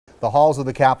The halls of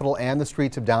the Capitol and the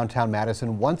streets of downtown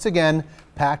Madison once again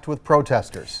packed with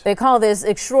protesters. They call this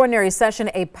extraordinary session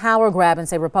a power grab and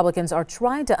say Republicans are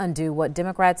trying to undo what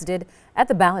Democrats did at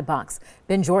the ballot box.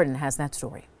 Ben Jordan has that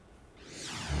story.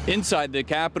 Inside the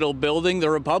Capitol building,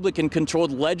 the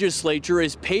Republican-controlled legislature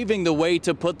is paving the way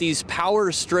to put these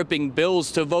power-stripping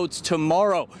bills to votes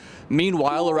tomorrow.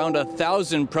 Meanwhile, around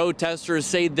 1,000 protesters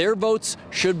say their votes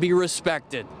should be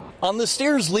respected. On the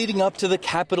stairs leading up to the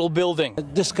Capitol building.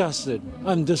 Disgusted.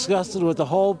 I'm disgusted with the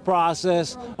whole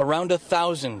process. Around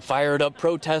 1,000 fired-up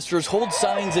protesters hold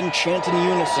signs and chant in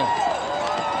unison.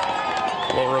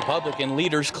 While Republican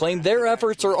leaders claim their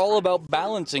efforts are all about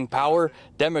balancing power,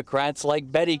 Democrats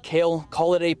like Betty Kale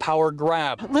call it a power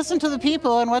grab. Listen to the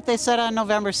people and what they said on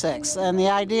November 6th, and the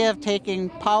idea of taking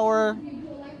power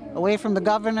away from the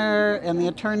governor and the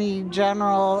attorney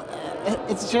general,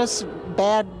 it's just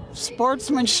bad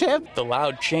sportsmanship. The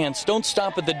loud chants don't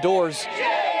stop at the doors.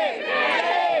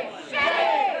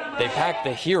 They packed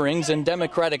the hearings, and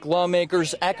Democratic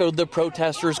lawmakers echoed the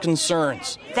protesters'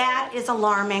 concerns. That is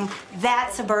alarming.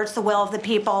 That subverts the will of the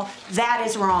people. That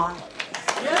is wrong.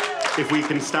 If we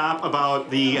can stop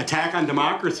about the attack on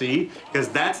democracy, because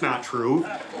that's not true.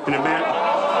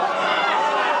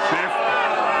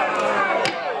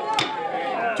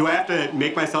 Do I have to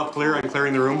make myself clear on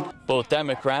clearing the room? Both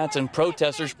Democrats and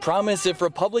protesters promise if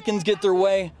Republicans get their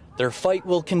way, their fight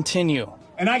will continue.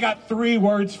 And I got 3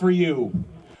 words for you.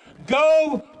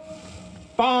 Go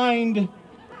find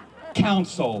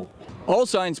counsel. All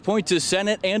signs point to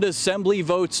Senate and Assembly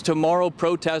votes tomorrow.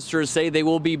 Protesters say they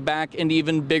will be back in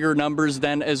even bigger numbers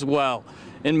then as well.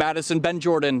 In Madison, Ben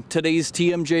Jordan, today's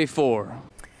TMJ4.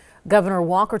 Governor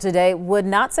Walker today would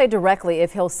not say directly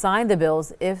if he'll sign the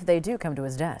bills if they do come to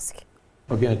his desk.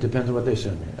 Again, it depends on what they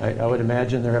send me. I would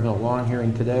imagine they're having a long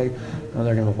hearing today, and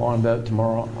they're going to have a long vote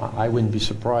tomorrow. I wouldn't be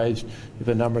surprised if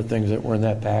a number of things that were in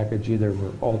that package either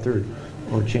were altered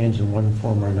or changed in one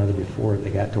form or another before they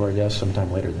got to our desk sometime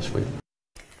later this week.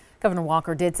 Governor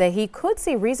Walker did say he could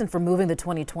see reason for moving the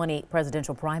 2020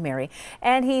 presidential primary,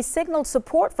 and he signaled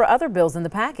support for other bills in the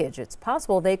package. It's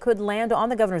possible they could land on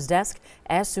the governor's desk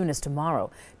as soon as tomorrow.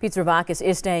 Pete Zervakis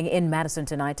is staying in Madison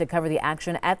tonight to cover the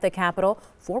action at the Capitol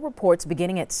for reports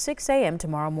beginning at 6 a.m.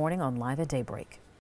 tomorrow morning on Live at Daybreak.